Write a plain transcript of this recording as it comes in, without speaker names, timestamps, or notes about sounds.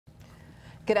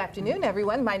Good afternoon,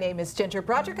 everyone. My name is Ginger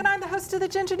Broderick, and I'm the host of the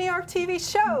Ginger New York TV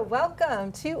show.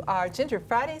 Welcome to our Ginger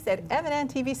Fridays at M&N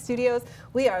TV Studios.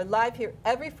 We are live here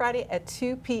every Friday at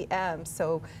 2 p.m.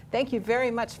 So thank you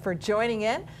very much for joining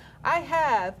in. I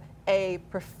have a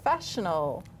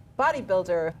professional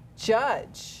bodybuilder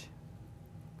judge,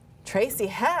 Tracy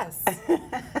Hess.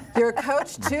 You're a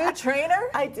coach too, trainer?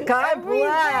 I do. God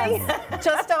bless.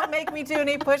 Just don't make me do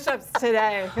any push-ups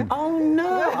today. Oh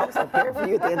no, I was prepared for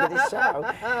you at the end of the show.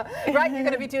 Right, you're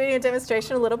going to be doing a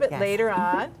demonstration a little bit later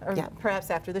on, or Yep. perhaps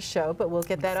after the show, but we'll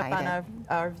get that up on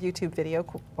our YouTube video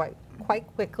quite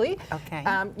quickly. Okay.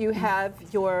 You have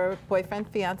your boyfriend,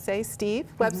 fiance, Steve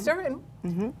Webster,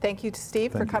 and thank you to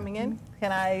Steve for coming in.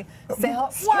 Can I say,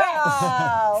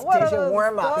 wow, what There's are your those?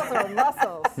 warm-up. Those are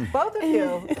muscles, both of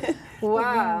you.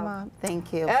 Wow.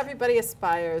 Thank you. Everybody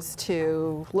aspires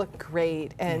to look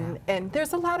great, and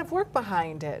there's a lot of work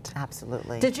behind it.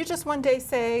 Absolutely. Did you just one day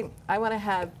say, I want to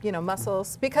have,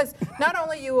 muscles? Because not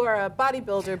only you are a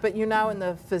bodybuilder, but you're now in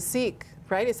the physique,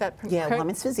 right? Is that correct? Yeah,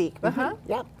 women's physique.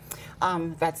 Yep.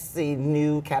 That's the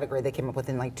new category they came up with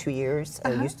in like 2 years.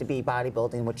 It used to be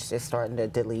bodybuilding, which they're starting to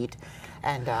delete.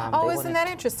 And isn't that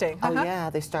interesting? Oh yeah,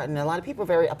 they're starting. A lot of people are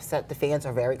very upset. The fans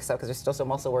are very upset because they're still some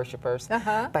muscle worshipers.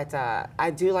 But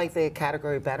I do like the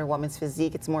category better, women's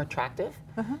physique. It's more attractive.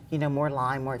 More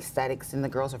line, more aesthetics, and the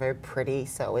girls are very pretty.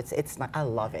 So it's not, I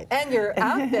love it. And your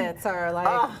outfits are like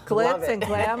glitz and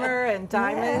glamour and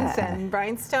diamonds and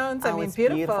rhinestones. I mean, it's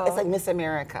beautiful. It's like Miss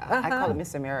America. I call it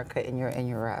Miss America in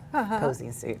your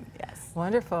posing suit. Yes.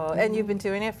 Wonderful. And you've been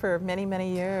doing it for many,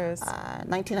 many years.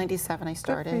 1997 I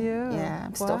started. Good for you. Yeah,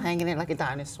 I'm still hanging in like a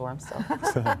dinosaur. I'm still.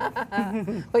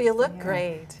 Well, you look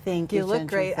great. Thank you, You look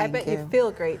Ginger, great. I thank bet you. you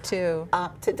feel great too.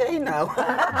 Today, no.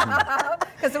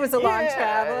 Because it was a long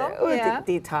travel.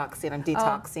 Detoxing. I'm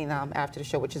detoxing after the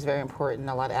show, which is very important.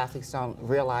 A lot of athletes don't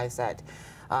realize that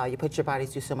you put your body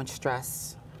through so much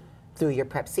stress through your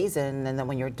prep season, and then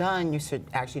when you're done, you should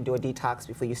actually do a detox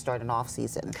before you start an off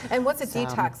season. And what's a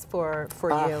detox for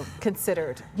you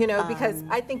considered? Because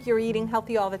I think you're eating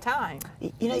healthy all the time.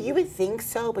 You would think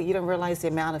so, but you don't realize the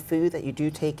amount of food that you do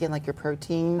take in, like your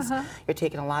proteins. You're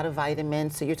taking a lot of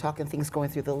vitamins, so you're talking things going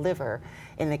through the liver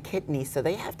and the kidneys, so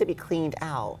they have to be cleaned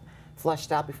out,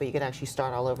 flushed out before you can actually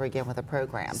start all over again with a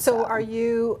program. So are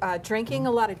you drinking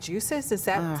a lot of juices? Is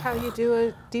that how you do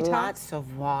a detox? Lots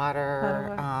of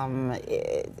water.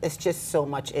 It's just so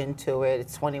much into it.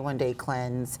 It's 21-day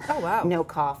cleanse. Oh, wow. No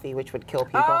coffee, which would kill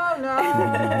people. Oh,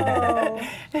 no.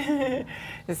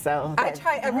 So I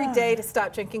try every day to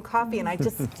stop drinking coffee, and I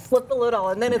just flip a little,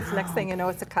 and then it's next thing you know,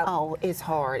 it's a cup. Oh, it's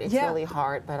hard. It's really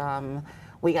hard, but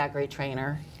we got a great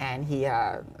trainer, and he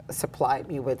supplied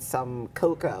me with some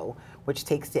cocoa, which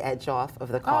takes the edge off of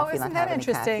the coffee. Isn't not that having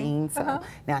interesting? Caffeine, so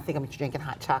now I think I'm drinking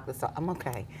hot chocolate, so I'm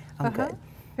okay. I'm good.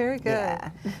 Very good. Yeah.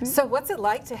 So what's it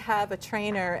like to have a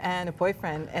trainer and a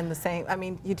boyfriend in the same, I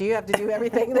mean, you do have to do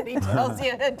everything that he tells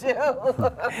you to do.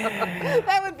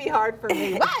 That would be hard for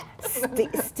me. What?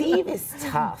 Steve is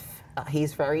tough.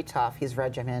 He's very tough. He's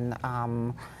regimen.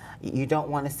 You don't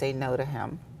want to say no to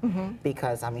him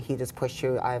because, I mean, he just pushed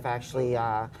you. I've actually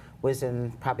was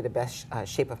in probably the best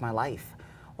shape of my life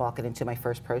walking into my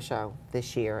first pro show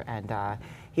this year, and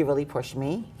he really pushed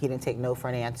me. He didn't take no for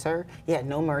an answer. He had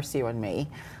no mercy on me.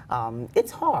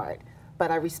 It's hard,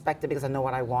 but I respect it because I know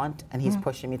what I want, and he's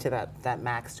pushing me to that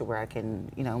max to where I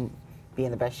can, be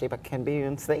in the best shape I can be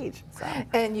on stage. So,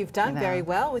 and you've done very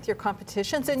well with your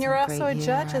competitions, and you're also a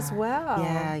judge as well.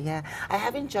 Yeah. I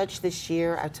haven't judged this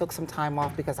year. I took some time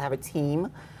off because I have a team.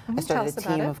 I started a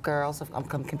team of girls. I'm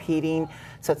competing,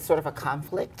 so it's sort of a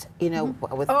conflict,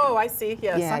 with. Oh, I see.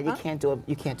 Yes. Yeah, you can't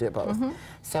do it both.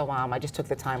 So I just took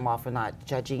the time off of not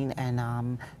judging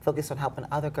and focused on helping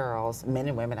other girls, men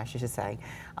and women, I should say,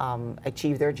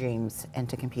 achieve their dreams and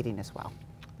to competing as well.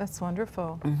 That's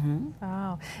wonderful.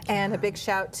 Oh, and a big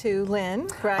shout to Lynn,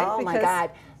 right? Oh my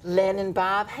God, Lynn and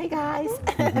Bob. Hey guys.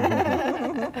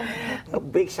 A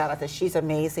big shout out to she's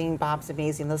amazing. Bob's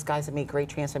amazing. Those guys have made great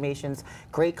transformations,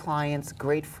 great clients,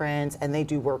 great friends, and they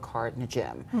do work hard in the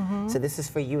gym. So this is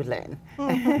for you, Lynn.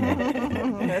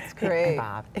 That's great. And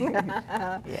Bob.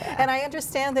 And I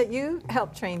understand that you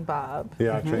help train Bob.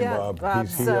 Yeah, I train Bob.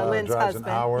 Bob's He Lynn's drives husband.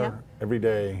 an hour every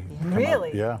day.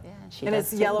 Really? Yeah. And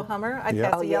it's yellow Hummer. I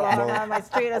pass a yellow Well, Hummer on my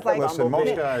street. I was like, listen,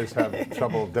 most guys have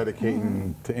trouble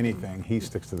dedicating to anything. He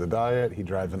sticks to the diet. He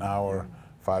drives an hour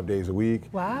 5 days a week.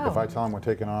 Wow. If I tell him we're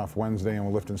taking off Wednesday and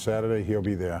we're lifting Saturday, he'll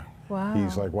be there. Wow.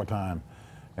 He's like, what time?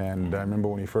 And I remember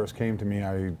when he first came to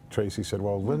me, Tracy said,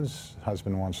 well, Lynn's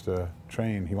husband wants to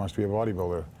train. He wants to be a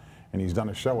bodybuilder. And he's done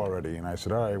a show already. And I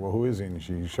said, all right, well, who is he? And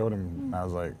she showed him. And I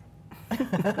was like,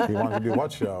 He wanted to do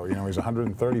what show? You know, he's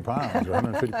 130 pounds or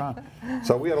 150 pounds.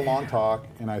 So we had a long talk,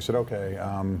 and I said, okay.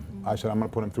 I said, I'm going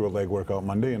to put him through a leg workout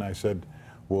Monday, and I said,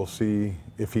 we'll see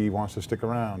if he wants to stick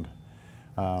around.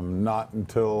 Not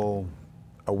until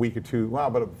a week or two, well,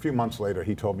 but a few months later,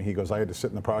 he told me, he goes, I had to sit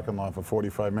in the parking lot for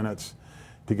 45 minutes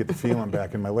to get the feeling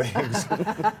back in my legs.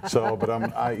 So,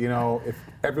 but you know, if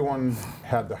everyone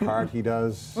had the heart he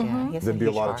does, there'd be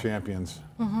a lot of champions.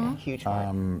 Yeah, huge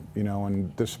heart. You know,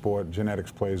 in this sport,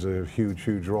 genetics plays a huge,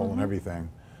 huge role in everything.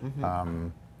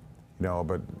 You know,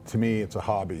 but to me, it's a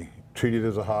hobby. Treat it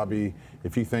as a hobby.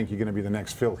 If you think you're going to be the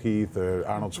next Phil Heath or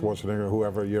Arnold Schwarzenegger or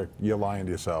whoever, you're lying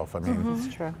to yourself. I mean,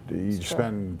 It's true. you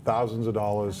spend thousands of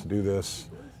dollars to do this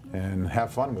and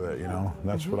have fun with it, you know.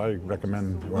 That's what I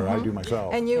recommend, or I do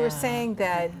myself. And you were saying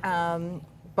that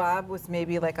Bob was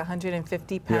maybe like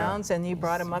 150 pounds, and you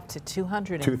brought him up to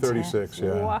 210. 236,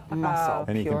 yeah. Wow. Muscle.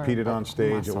 And he Pure competed on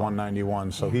stage muscle. at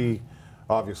 191, so he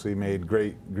obviously made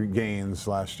great gains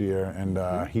last year, and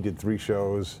he did 3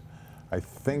 shows. I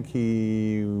think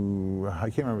I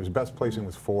can't remember, his best placing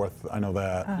was 4th, I know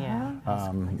that. Yeah.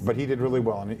 But he did really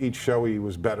well, and each show he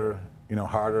was better, you know,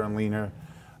 harder and leaner.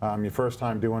 Your first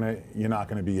time doing it, you're not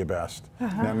going to be your best.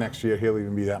 Now next year he'll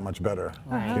even be that much better,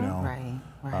 you know.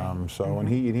 Right. So and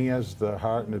he has the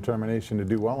heart and determination to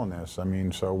do well in this. I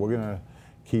mean, so we're going to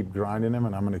keep grinding him,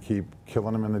 and I'm going to keep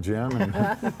killing him in the gym,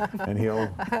 and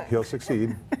he'll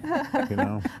succeed. You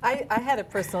know. I had a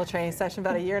personal training session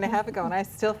about 1.5 years ago, and I'm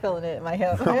still feeling it in my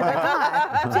hip.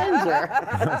 Ginger.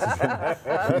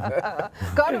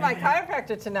 Go to my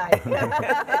chiropractor tonight.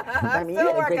 I mean, you still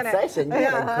had a working good it. session. You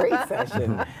had a great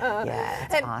session. Yeah,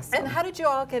 it's awesome. And how did you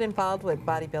all get involved with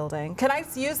bodybuilding? Can I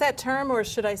use that term, or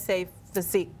should I say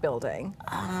physique building?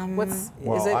 Well,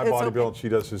 I bodybuild, she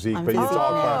does physique, but it's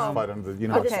all classified under, you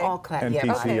know, It's all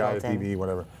NPC, IFBB,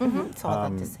 whatever. It's all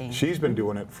about the same. She's been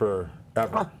doing it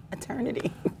forever.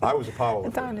 Eternity. I was a power A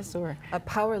lifter. dinosaur. A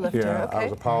power lifter, Yeah, okay. I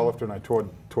was a power lifter, and I tore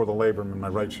the labrum in my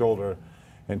right shoulder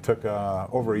and took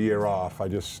over a year off. I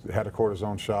just had a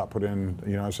cortisone shot put in,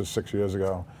 you know, this is 6 years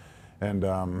ago. And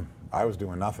I was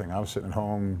doing nothing. I was sitting at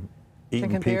home eating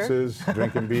Drinking beer? pizzas,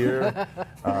 drinking beer,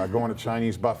 going to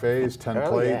Chinese buffets, 10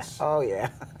 plates. Oh, yeah.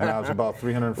 And I was about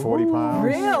 340 pounds.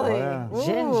 Really? Oh, yeah.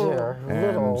 Ginger.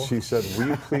 And Little. she said, will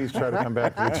you please try to come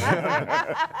back to the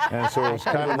gym? And so it was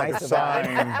kind of like a sign.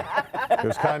 It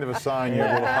was kind of a sign you're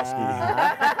a little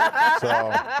husky.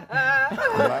 So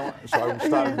I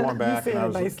started going back, and I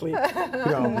was, nicely. you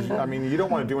know, I mean, you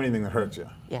don't want to do anything that hurts you.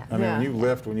 Yeah. I mean, when you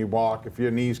lift, when you walk, if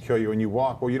your knees kill you when you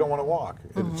walk, well, you don't want to walk.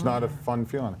 It's not a fun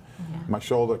feeling. My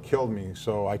shoulder killed me,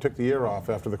 so I took the year off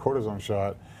after the cortisone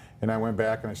shot, and I went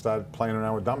back and I started playing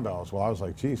around with dumbbells. Well, I was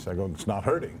like, geez, I go, it's not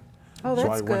hurting. Oh, so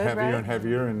that's I good, went heavier right? and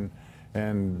heavier,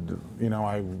 and you know,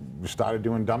 I started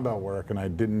doing dumbbell work, and I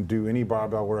didn't do any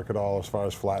barbell work at all as far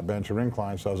as flat bench or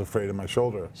incline, so I was afraid of my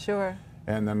shoulder. Sure.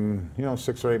 And then, you know,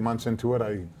 6 or 8 months into it,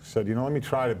 I said, you know, let me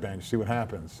try to bench, see what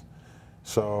happens.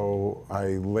 So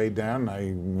I laid down,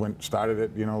 and I started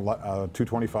at, you know,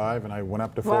 225, and I went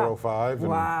up to 405. And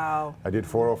wow. I did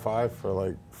 405 for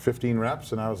like 15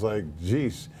 reps, and I was like,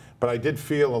 geez. But I did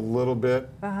feel a little bit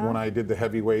when I did the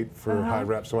heavy weight for high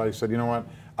reps. So I said, you know what,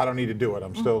 I don't need to do it.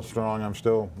 I'm still strong. I'm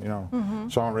still, you know.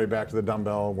 So I went right back to the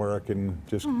dumbbell work and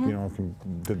just, you know,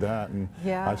 did that. And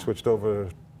I switched over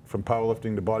from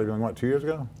powerlifting to bodybuilding, what, 2 years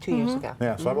ago? 2 years ago.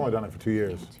 Yeah, so I've only done it for 2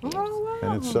 years.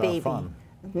 And it's fun.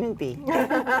 Newbie. Yeah,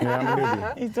 I'm a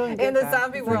newbie. He's doing good. In the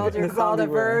zombie world, you're called a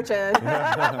virgin.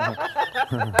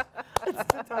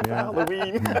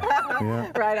 Halloween.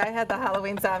 Yeah. Right, I had the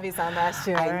Halloween zombies on last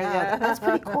year. I know. Yeah. That's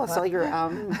pretty cool. So you're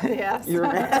Yes.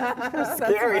 you're That's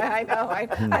scary. right, I know.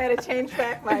 I had to change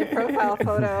back my profile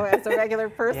photo as a regular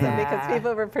person because Yeah.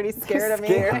 people were pretty scared of me.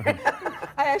 Scared.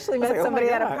 I actually met like, oh my somebody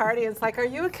at a God. party, and it's like, are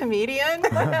you a comedian?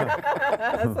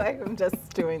 It's like, I'm just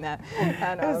doing that.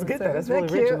 I know. That's good. So, That's isn't really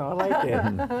that cute? original. I like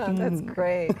it. That's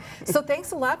great. So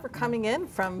thanks a lot for coming in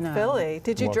from Philly.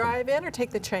 Did you Welcome. drive in or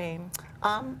take the train?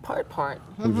 Part.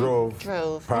 We drove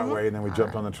Drove. part way, and then we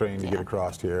jumped on the train to get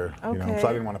across here. You know, Okay. so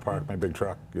I didn't want to park my big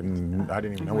truck, and I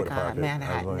didn't even know where to park it. I was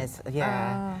Manhattan like, is,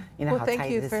 yeah. You know Well, how thank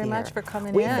tight you it is very much here. for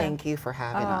coming We in. thank you for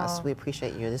having us. We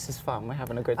appreciate you. This is fun. We're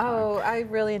having a good time. Oh, I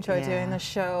really enjoyed Yeah. doing the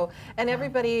show. And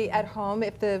everybody at home,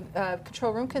 if the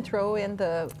control room can throw in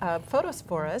the photos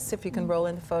for us, if you can roll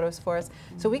in the photos for us,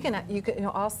 so we can you can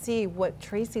all see what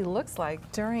Tracy looks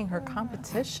like during her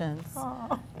competitions.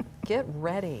 Get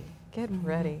ready. Get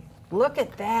ready. Look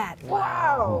at that.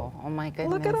 Wow. Oh my goodness.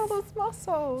 Look at all those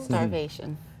muscles.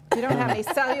 Starvation. You don't have any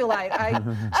cellulite.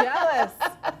 I'm jealous.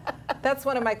 That's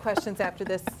one of my questions after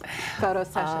this photo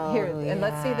session. Here, and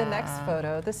let's see the next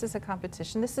photo. This is a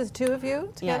competition. This is two of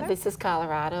you together? Yeah, this is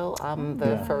Colorado.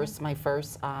 My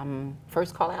first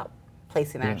call out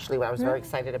placing actually. I was very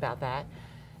excited about that,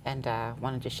 and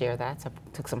wanted to share that. So I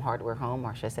took some hardware home,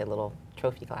 or should I say, a little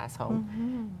trophy glass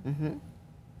home.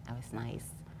 That was nice.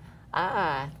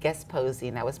 Guest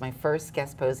posing. That was my first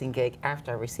guest posing gig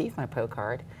after I received my pro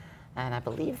card, and I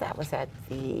believe that was at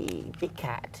the Big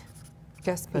Cat.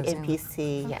 Guest The posing.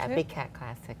 NPC, yeah, Big Cat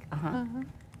Classic.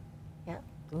 Yep.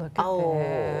 Look at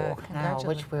that. Now,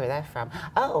 where that from?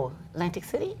 Oh, Atlantic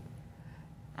City.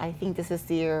 I think this is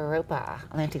the Europa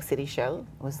Atlantic City show.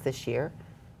 It was this year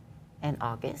in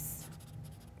August.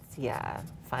 It's the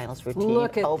finals routine.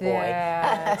 Look at oh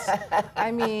that.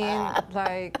 I mean,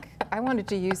 like, I wanted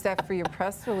to use that for your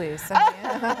press release. I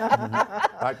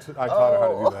I taught her how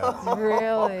to do that. mean,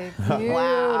 really beautiful.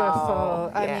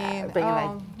 Wow. I Yeah, mean, bringing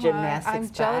that gymnastics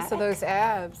I'm jealous back. of those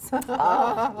abs.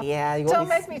 Yeah, you Don't want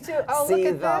make me too. Oh, see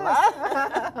look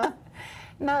at them.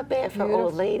 Not bad for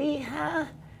old lady, huh?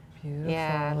 Beautiful.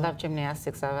 Yeah, I love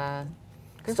gymnastics. I've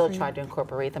Good still for try you. to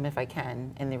incorporate them if I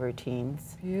can in the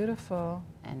routines. Beautiful.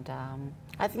 And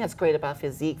I think that's great about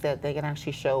physique, that they can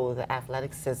actually show the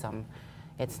athleticism.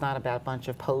 It's not about a bunch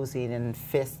of posing and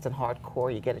fists and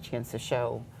hardcore. You get a chance to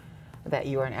show that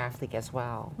you are an athlete as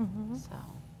well. So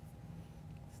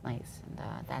it's nice. And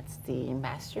that's the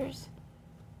Masters.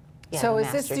 Yeah, So the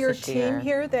is this Masters your this team year.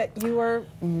 here that you are?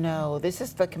 No, this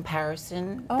is the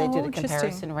comparison. Oh, they did a interesting.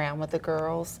 comparison round with the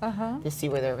girls Uh-huh. to see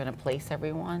where they were going to place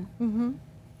everyone.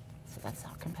 So that's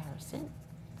our comparison.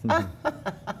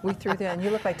 We threw that, and you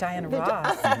look like Diana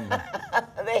Ross.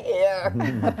 The hair.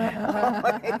 Oh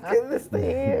my goodness, the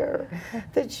hair.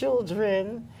 The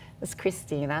children. It's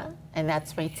Christina, and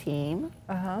that's my team.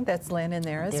 That's Lynn in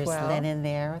there as There's well. Lynn in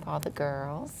there with all the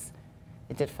girls.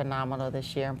 They did phenomenal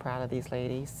this year. I'm proud of these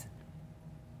ladies.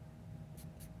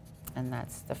 And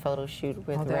that's the photo shoot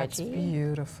with Oh, that's Reggie.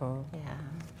 beautiful. Yeah.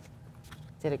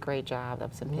 Did a great job. That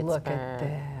was in Pittsburgh. Look at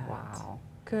that. Wow.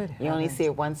 Good. You only heavens. see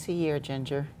it once a year,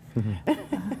 Ginger.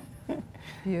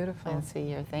 Beautiful. Once a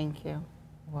year. Thank you.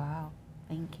 Wow.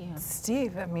 Thank you.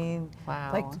 Steve, I mean,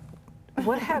 Wow. like,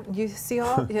 what happened? You see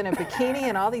all in a bikini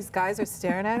and all these guys are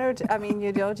staring at her. I mean,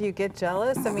 you know, do you get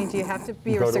jealous? I mean, do you have to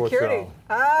be your Go to a security? show.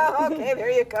 Oh, okay, there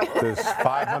you go. There's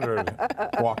 500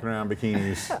 walking around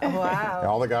bikinis. Wow.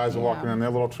 All the guys are walking in their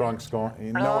little trunks going,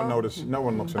 no one notices, no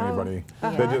one looks at anybody.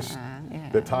 They just,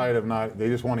 they're tired of not, they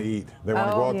just want to eat. They want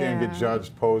to go out there and get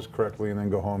judged, pose correctly, and then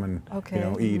go home and you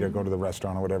know, eat or go to the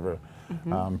restaurant or whatever.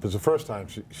 Because the first time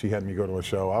she had me go to a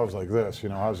show, I was like this, you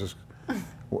know, I was just,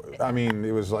 I mean,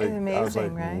 it was like, Amazing, I was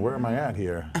like, right? where am I at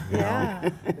here? You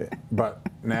know? But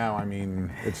now, I mean,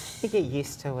 it's... You get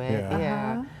used to it.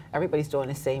 Yeah. Everybody's doing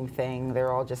the same thing.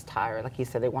 They're all just tired. Like you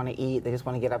said, they want to eat. They just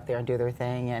want to get up there and do their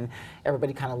thing. And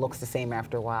everybody kind of looks the same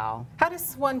after a while. How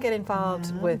does one get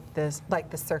involved with this, like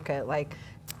the circuit? Like,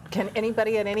 can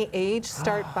anybody at any age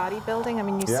start bodybuilding? I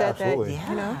mean, you said absolutely. that,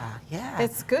 you know,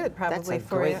 It's good probably That's a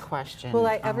for you. great question. Will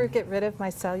I ever get rid of my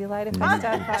cellulite if I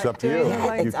start It's up to doing you. it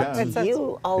like You can. It's up to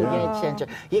you. Oh, yeah, Ginger.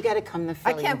 You got to come to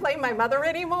I Philly. can't blame my mother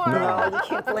anymore. No, you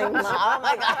can't blame Mom. Oh,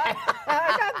 my God.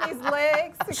 I got these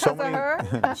legs because of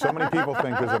her. So many people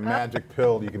think there's a magic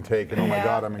pill you can take and, oh my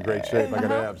God, I'm in great shape, I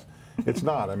got abs. It's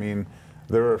not. I mean,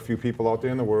 there are a few people out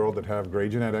there in the world that have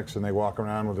great genetics and they walk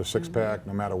around with a six-pack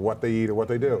no matter what they eat or what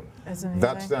they do.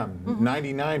 That's them.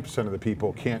 99% of the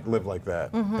people can't live like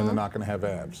that, and they're not going to have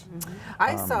abs.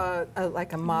 I saw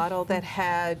like a model that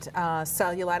had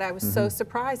cellulite. I was so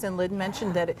surprised, and Lynn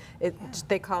mentioned that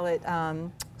they call it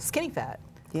skinny fat.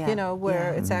 Yeah. You know,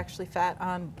 where it's actually fat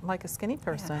on like a skinny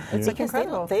person. It's like Because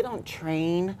incredible. they don't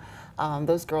train.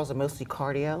 Those girls are mostly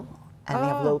cardio. And they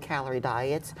have low-calorie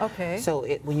diets. Okay. So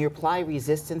when you apply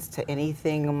resistance to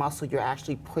anything muscle, you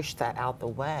actually push that out the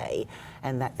way,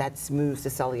 and that smooths the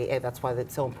cellular. That's why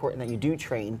it's so important that you do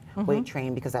train, weight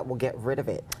train, because that will get rid of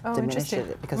it, diminish interesting.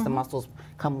 it, because the muscles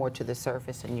come more to the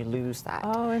surface, and you lose that.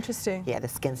 Oh, interesting. Yeah, the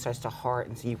skin starts to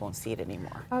harden, so you won't see it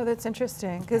anymore. Oh, that's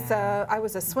interesting. Because I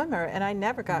was a swimmer, and I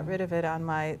never got rid of it on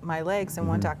my legs. And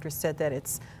one doctor said that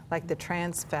it's like the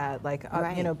trans fat, like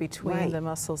you know, between the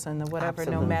muscles and the whatever,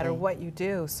 no matter what you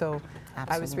do. So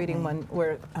I was reading one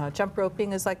where jump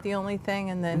roping is like the only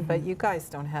thing, and then but you guys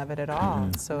don't have it at all.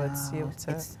 So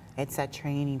It's that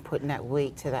training, putting that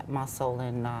weight to that muscle,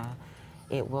 and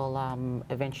it will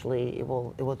eventually it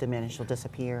will diminish, it'll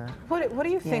disappear. What do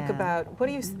you think about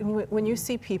when you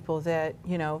see people that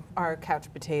you know are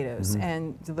couch potatoes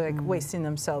and like wasting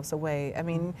themselves away? I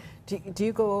mean, do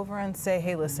you go over and say,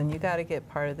 hey, listen, you got to get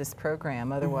part of this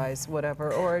program, otherwise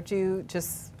whatever, or do you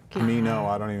just Me, no,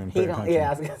 I don't even pay attention. Yeah, I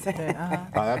was going to say.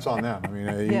 That's on them. I mean,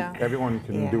 everyone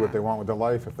can do what they want with their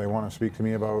life. If they want to speak to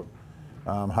me about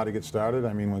how to get started,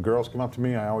 I mean, when girls come up to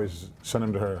me, I always send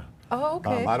them to her. Oh,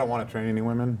 okay. I don't want to train any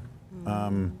women.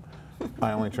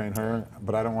 I only train her,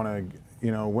 but I don't want to,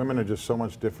 you know, women are just so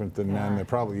much different than men. They're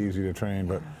probably easy to train,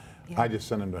 but I just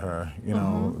send them to her. You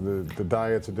know, the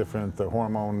diets are different, the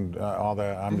hormone, all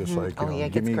that. I'm just like, you know,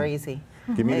 it gets crazy.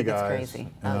 Give me the It gets guys, crazy.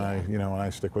 and you know, and I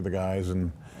stick with the guys.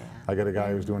 And I got a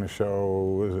guy who's doing a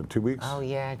show. Is it 2 weeks? Oh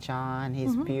yeah, John.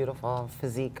 He's beautiful,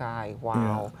 physique guy.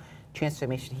 Wow,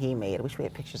 transformation he made. I wish we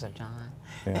had pictures of John.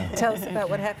 Yeah. Tell us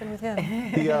about what happened with him.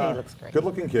 He looks great.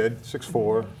 Good-looking kid,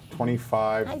 6'4",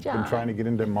 25. Hi, Been John. trying to get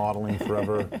into modeling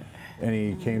forever. And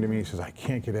he came to me, he says, I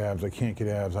can't get abs, I can't get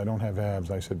abs, I don't have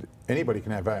abs. I said, anybody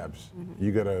can have abs.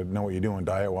 You gotta know what you're doing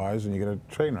diet-wise, and you gotta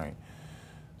train right.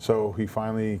 So he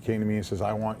finally came to me and says,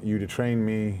 I want you to train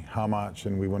me, how much?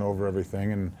 And we went over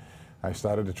everything, and I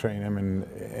started to train him.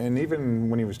 And even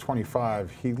when he was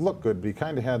 25, he looked good, but he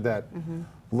kind of had that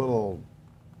little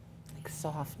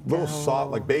Soft. soft,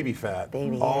 like baby fat,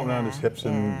 all around his hips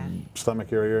and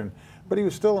stomach area. But he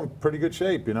was still in pretty good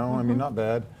shape, you know, I mean, not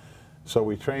bad.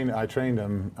 So I trained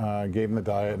him, gave him the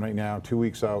diet, and right now, 2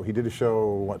 weeks out, he did a show,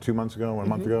 what, 2 months ago or a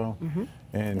month ago?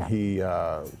 And he,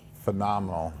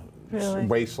 phenomenal. Really?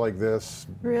 Waist like this,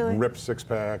 ripped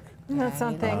six-pack. That's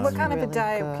something. What kind of a really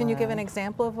diet? Can you give an good.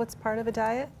 example of what's part of a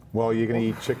diet? Well, you're going to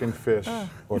eat chicken, fish,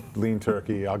 or lean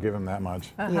turkey. I'll give him that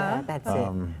much. Yeah, that's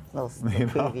it. Little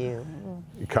preview.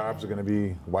 Carbs are going to be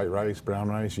white rice, brown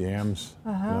rice, yams,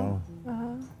 you know.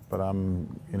 But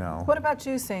you know. What about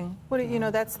juicing? What you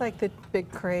know, that's like the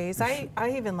big craze. I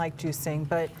even like juicing,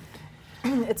 but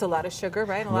it's a lot of sugar,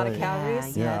 right? And a lot of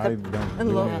calories. Yeah, I don't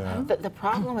do that. The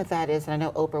problem with that is, and I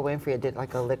know Oprah Winfrey did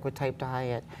like a liquid type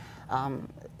diet,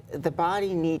 the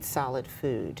body needs solid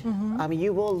food. I mean,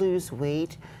 you will lose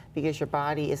weight because your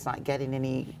body is not getting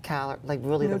any the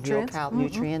real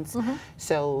nutrients.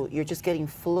 So you're just getting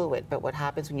fluid. But what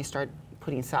happens when you start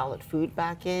putting solid food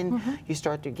back in, you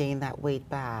start to gain that weight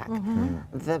back.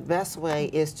 The best way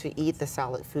is to eat the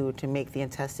solid food to make the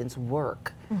intestines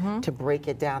work, to break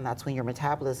it down. That's when your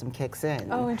metabolism kicks in.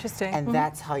 Oh, interesting. And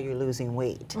that's how you're losing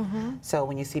weight. So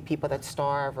when you see people that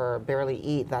starve or barely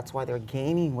eat, that's why they're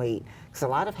gaining weight. Because a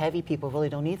lot of heavy people really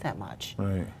don't eat that much.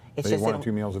 Right. It's They eat just 1 or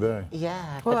 2 meals a day.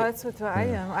 Yeah. Well, that's what I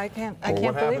am. I can't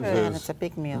believe happens it. And it's a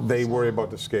big meal. They worry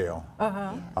about the scale.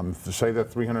 Say they're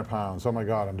 300 pounds. Oh my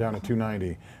God, I'm down to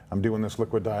 290. I'm doing this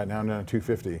liquid diet, now I'm down to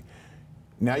 250.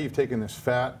 Now you've taken this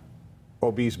fat,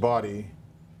 obese body,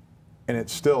 and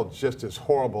it's still just as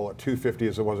horrible at 250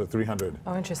 as it was at 300.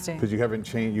 Oh, interesting. Because you haven't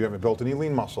changed, you haven't built any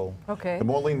lean muscle. Okay. The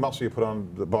more lean muscle you put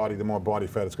on the body, the more body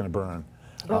fat it's going to burn.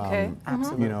 Okay.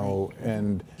 Absolutely. You know,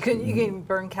 and You can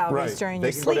burn calories during they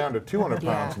your can sleep. go down to 200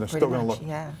 pounds and they're still going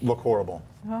to look horrible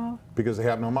because they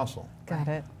have no muscle. Got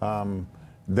it.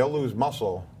 They'll lose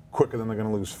muscle quicker than they're going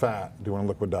to lose fat doing a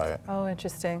liquid diet. Oh,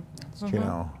 interesting. You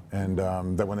know, and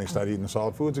then when they start eating the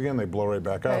solid foods again, they blow right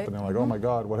back up, and they're like, "Oh my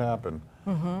God, what happened?"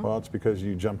 Well, it's because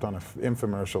you jumped on an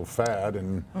infomercial fad,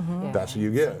 and that's what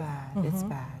you get. It's bad. It's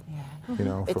bad. Yeah. You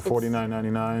know, for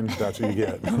 $49.99, that's what you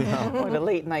get. You know? Or the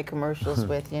late night commercials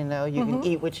with, you know, you can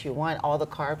eat what you want, all the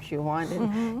carbs you want,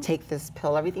 and take this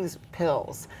pill. Everything's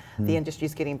pills. The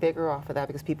industry's getting bigger off of that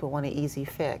because people want an easy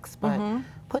fix. But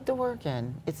put the work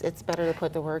in. It's better to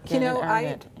put the work in and earn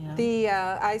it. You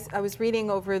know? I was reading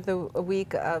over the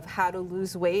week of how to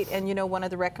lose weight, and you know, one of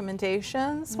the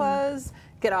recommendations was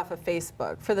get off of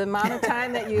Facebook. For the amount of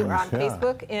time that you are on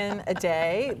Facebook in a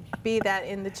day, be that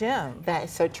in the gym. That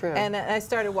is so true. And I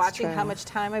started watching how much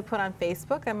time I put on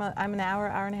Facebook. I'm an hour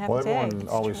and a half a day. Well, everyone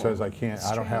always says, I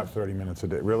don't have 30 minutes a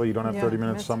day. Really? You don't have 30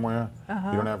 minutes somewhere?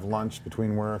 You don't have lunch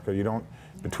between work, or you don't,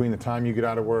 between the time you get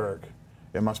out of work,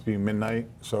 it must be midnight,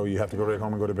 so you have to go right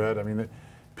home and go to bed. I mean,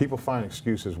 people find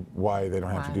excuses why they don't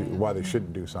have to do, why they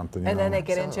shouldn't do something. And then they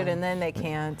get injured, and then they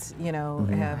can't, you know,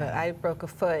 have it. I broke a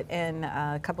foot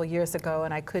a couple years ago,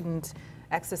 and I couldn't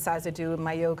exercise or do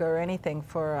my yoga or anything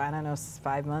for, I don't know,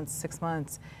 5 months, 6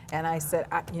 months. And I said,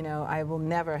 you know, I will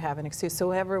never have an excuse. So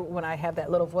when I have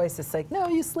that little voice that's like, no,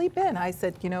 you sleep in. I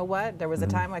said, you know what? There was a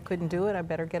time I couldn't do it. I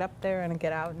better get up there and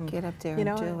get out and get up there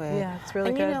and do it. Yeah, it's really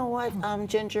and good. You know what,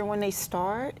 Ginger, when they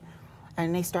start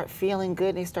and they start feeling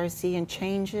good, they start seeing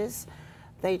changes,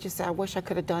 they just say, I wish I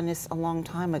could have done this a long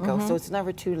time ago. So it's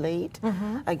never too late,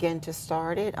 again, to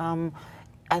start it.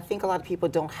 I think a lot of people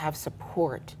don't have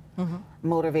support,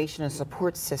 motivation and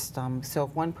support system. So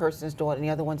if one person is doing it and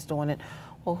the other one's doing it,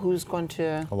 well, who's going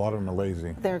to? A lot of them are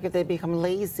lazy. They become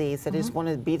lazy, so they just want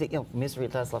to be the, you know, misery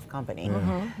does love company.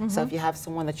 So if you have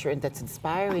someone that's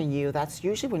inspiring you, that's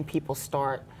usually when people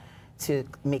start to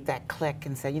make that click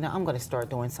and say, you know, I'm going to start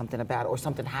doing something about it, or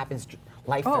something happens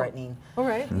life-threatening. All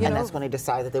right. And that's when they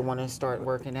decide that they want to start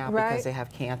working out because they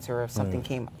have cancer, or if something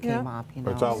came up, you know.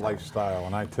 But it's our lifestyle,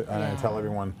 and I tell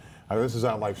everyone, this is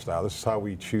our lifestyle. This is how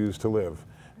we choose to live.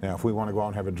 Now, if we want to go out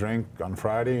and have a drink on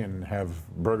Friday and have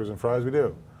burgers and fries, we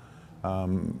do.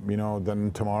 You know,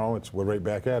 then tomorrow we're right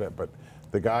back at it. But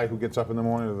the guy who gets up in the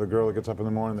morning, or the girl that gets up in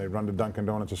the morning, they run to Dunkin'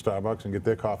 Donuts or Starbucks and get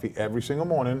their coffee every single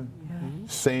morning.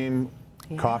 Same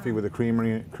coffee with the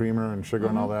creamer and sugar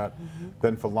and all that.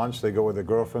 Then for lunch, they go with their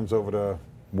girlfriends over to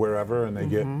wherever, and they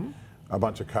get a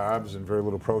bunch of carbs and very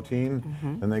little protein.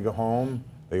 Then they go home,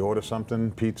 they order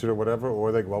something, pizza or whatever,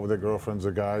 or they go out with their girlfriends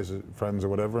or guys, friends or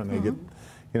whatever, and they get,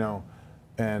 you know,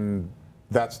 and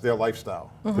that's their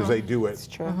lifestyle, because they do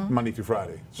it Monday through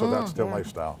Friday. So that's their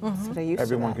lifestyle. So they're used to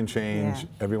Everyone that. can change.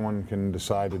 Everyone can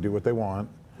decide to do what they want.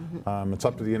 It's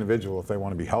up to the individual if they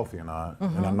want to be healthy or not.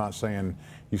 And I'm not saying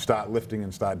you start lifting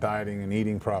and start dieting and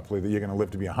eating properly that you're going to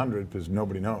live to be 100, because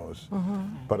nobody knows.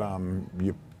 But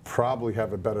you probably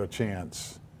have a better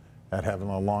chance at having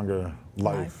a longer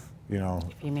life. You know,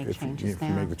 if you make changes if you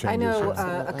make the changes. I know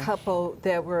a couple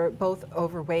that were both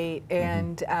overweight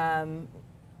and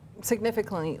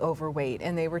significantly overweight,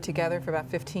 and they were together for about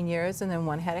 15 years, and then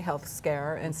one had a health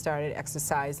scare and started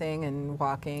exercising and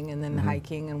walking and then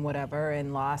hiking and whatever,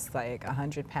 and lost like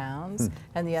 100 pounds,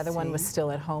 and the other one was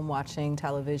still at home watching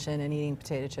television and eating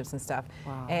potato chips and stuff.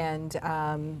 And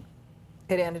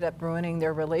it ended up ruining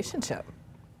their relationship,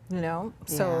 you know.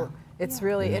 So it's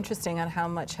really interesting on how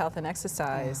much health and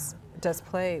exercise does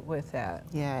play with that.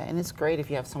 Yeah, and it's great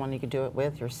if you have someone you could do it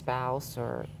with, your spouse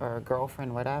or a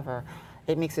girlfriend, whatever.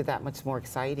 It makes it that much more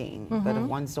exciting. But if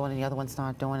one's doing it and the other one's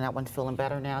not doing it, that one's feeling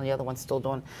better now, and the other one's still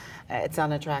doing it's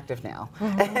unattractive now.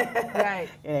 Right.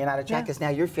 You're not attractive now,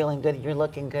 you're feeling good, you're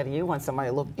looking good, you want somebody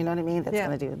to look, you know what I mean? That's going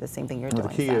to do the same thing you're doing.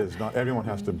 The key is not everyone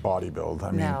has to bodybuild.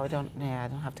 I mean, no, don't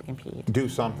have to compete. Do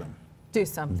something. Do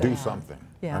something. Do something.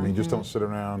 Yeah. I mean, just don't sit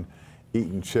around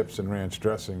eating chips and ranch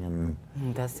dressing and.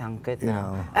 It does sound good, you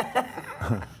though.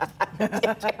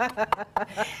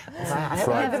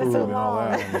 Fried food and all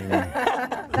that. I mean,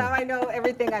 now I know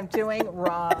everything I'm doing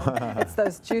wrong. It's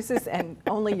those juices and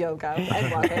only yoga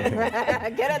and walking.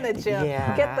 Get in the gym.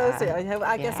 Yeah. Get those.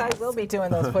 I guess I will be doing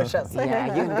those push-ups. Yeah,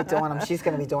 you're going to be doing them. She's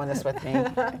going to be doing this with me.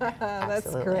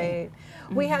 That's great.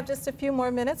 We have just a few more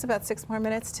minutes, about 6 more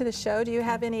minutes to the show. Do you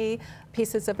have any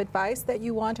pieces of advice that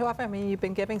you want to offer? I mean, you've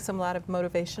been giving some lot of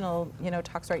motivational,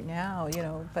 talks right now,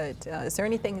 but is there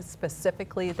anything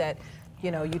specifically that,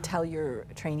 you tell your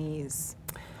trainees?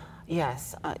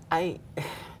 Yes,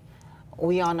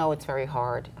 we all know it's very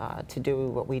hard to do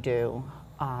what we do.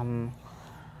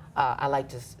 I like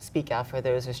to speak out for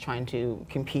those who's trying to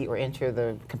compete or enter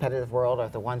the competitive world, or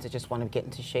the ones that just want to get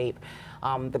into shape.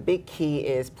 The big key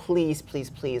is please, please,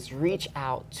 please reach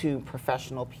out to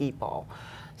professional people.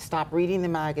 Stop reading the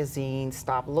magazines,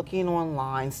 stop looking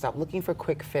online, stop looking for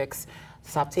quick fix,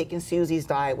 stop taking Susie's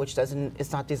diet, which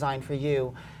it's not designed for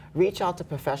you. Reach out to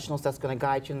professionals that's going to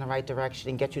guide you in the right direction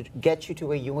and get you to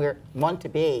where you want to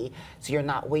be, so you're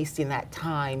not wasting that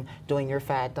time doing your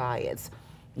fad diets.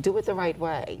 Do it the right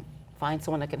way. Find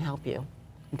someone that can help you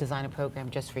and design a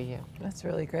program just for you. That's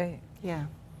really great. Yeah.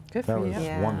 Good for you.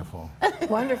 That was wonderful.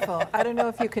 Wonderful. I don't know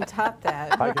if you can top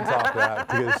that. I can top that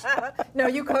because. No,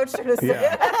 you coached her to say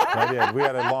it. I did. We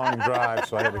had a long drive,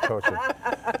 so I had to coach her.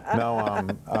 No,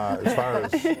 as far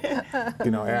as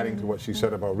adding to what she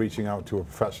said about reaching out to a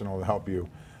professional to help you,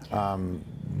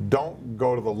 don't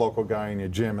go to the local guy in your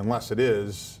gym unless it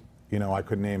is, I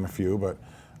could name a few, but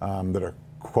that are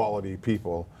quality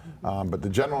people. But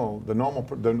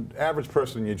the average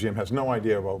person in your gym has no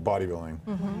idea about bodybuilding.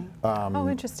 Oh,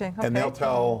 interesting. Okay. And they'll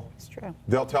tell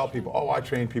people, oh, I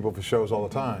train people for shows all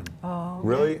the time. Oh, okay.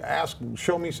 Really?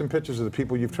 Show me some pictures of the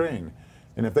people you've trained.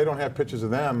 And if they don't have pictures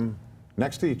of them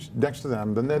next to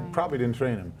them, then they probably didn't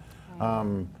train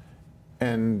them.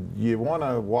 And you want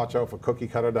to watch out for cookie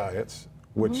cutter diets,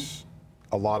 which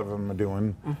a lot of them are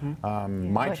doing.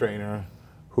 My trainer,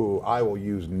 who I will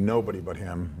use nobody but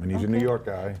him, and he's a New York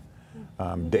guy,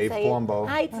 Dave Palumbo.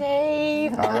 Hi,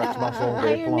 Dave. RX Muscle,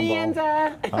 Dave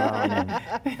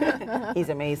Palumbo. He's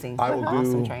amazing. I will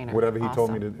awesome do trainer. whatever he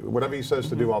told me to do. Whatever he says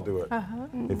to do, I'll do it.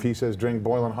 If he says drink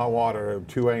boiling hot water at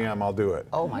 2 a.m., I'll do it.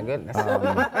 Oh, my goodness.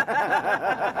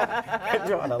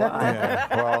 Drawing a line.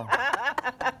 Yeah, well,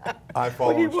 I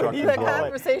follow instructions. The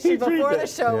conversation before the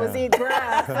show was eat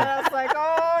grass, and I was like,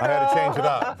 oh, no. I had to change it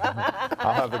up.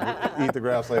 I'll have to eat the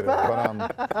grass later. But,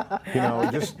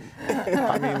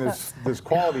 I mean, there's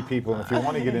quality people, and if you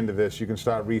want to get into this, you can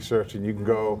start researching. You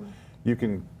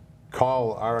can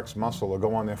call RX Muscle or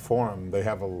go on their forum. They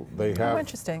have oh,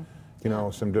 interesting. you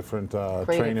know, some different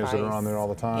trainers that are on there all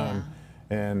the time.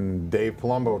 And Dave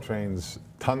Palumbo trains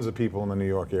tons of people in the New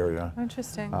York area.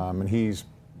 Interesting. And he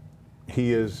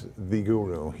is the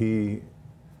guru. He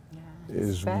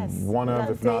is one of,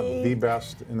 if not the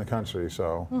best in the country.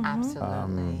 So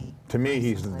Absolutely. to me,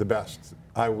 he's the best.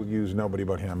 I will use nobody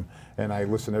but him. And I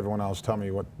listen to everyone else tell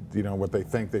me what, you know, what they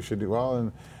think they should do.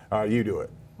 Well, and you do it.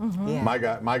 My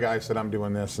guy said I'm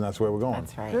doing this, and that's where we're going.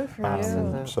 That's right. Good for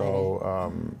you.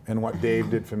 So, and what Dave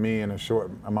did for me in a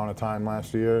short amount of time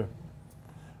last year,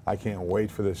 I can't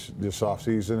wait for this off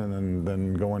season, and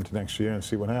then go into next year and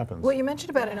see what happens. Well, you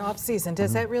mentioned about an off season.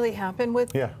 Does that really happen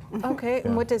with? Yeah. Okay.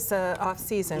 And what does off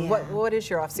season? What is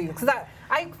your off season? Because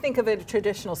I think of it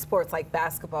traditional sports like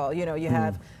basketball. You know, you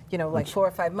have like 4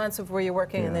 or 5 months of where you're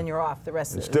working, and then you're off the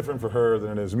rest of it. It's different for her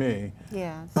than it is me.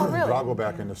 Yeah. Oh, really? I'll go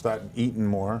back into start eating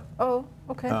more. Oh,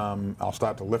 okay. I'll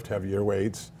start to lift heavier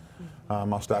weights.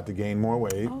 I'll start to gain more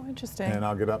weight. Oh, interesting. And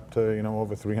I'll get up to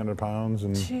over 300 pounds.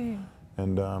 And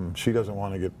she doesn't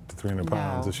want to get to 300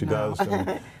 pounds. If she does,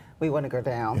 then we want to go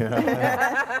down. Yeah.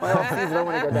 We don't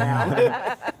want to go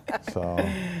down. So,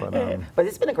 but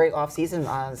it's been a great off season,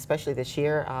 especially this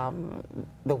year.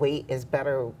 The weight is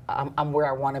better. I'm where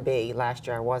I want to be. Last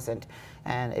year I wasn't,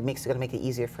 and it's going to make it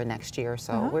easier for next year.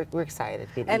 So we're excited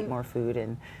to eat more food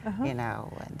and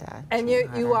and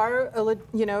you are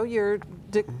you're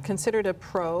considered a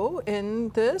pro in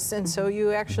this, and so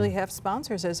you actually have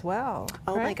sponsors as well.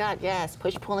 Oh my God, yes!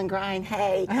 Push, pull, and grind.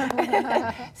 Hey,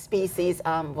 Species.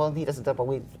 Well, he doesn't, but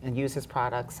we use his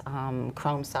products.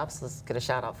 Chrome Subs. Let's get a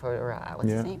shout out for what's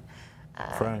his name?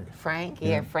 Frank. Frank.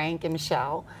 Yeah, Frank and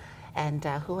Michelle. And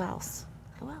who else?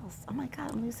 Who else? Oh my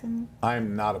God, I'm losing.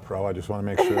 I'm not a pro. I just want to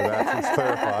make sure that's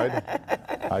clarified.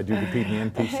 I do compete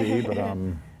in the NPC,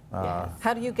 but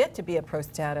how do you get to be a pro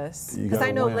status? You Because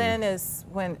I know gotta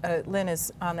win. Lynn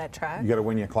is on that track. you got to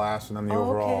win your class and then the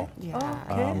overall.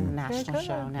 Yeah, National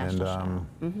show.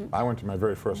 And I went to my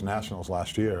very first nationals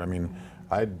last year. I mean,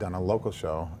 I'd done a local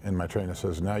show, and my trainer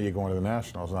says, "Now you're going to the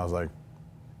nationals," and I was like,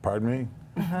 "Pardon me?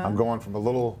 I'm going from a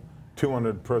little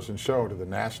 200-person show to the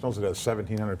nationals that has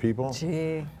 1,700 people."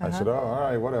 Gee. I said, "Oh, all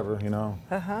right, whatever, you know."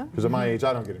 Because at my age,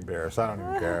 I don't get embarrassed. I don't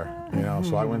even care, you know.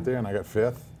 So I went there and I got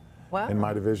 5th in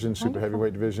my division, super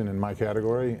heavyweight division in my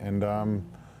category, and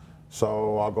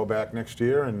so I'll go back next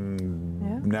year,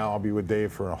 and now I'll be with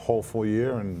Dave for a whole full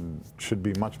year, and should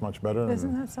be much better.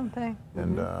 Isn't that something?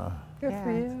 And good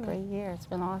for you. It's a great year. It's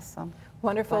been awesome.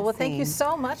 Wonderful. Well, thank you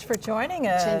so much for joining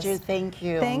us. Ginger, thank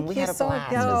you. Thank you so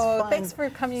much. Thanks for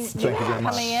coming. Thank you very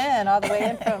much. Coming in all the way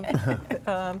in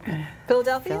from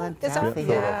Philadelphia. Is that?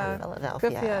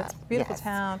 Philadelphia. It's a beautiful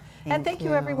town. And thank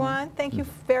you, everyone. Thank you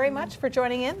very much for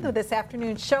joining in to this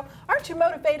afternoon's show. Aren't you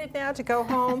motivated now to go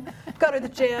home, go to the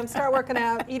gym, start working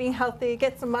out, eating healthy,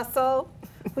 get some muscle?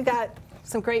 We got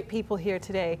some great people here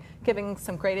today giving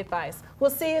some great advice.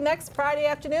 We'll see you next Friday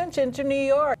afternoon, Ginger, New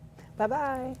York.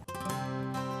 Bye-bye.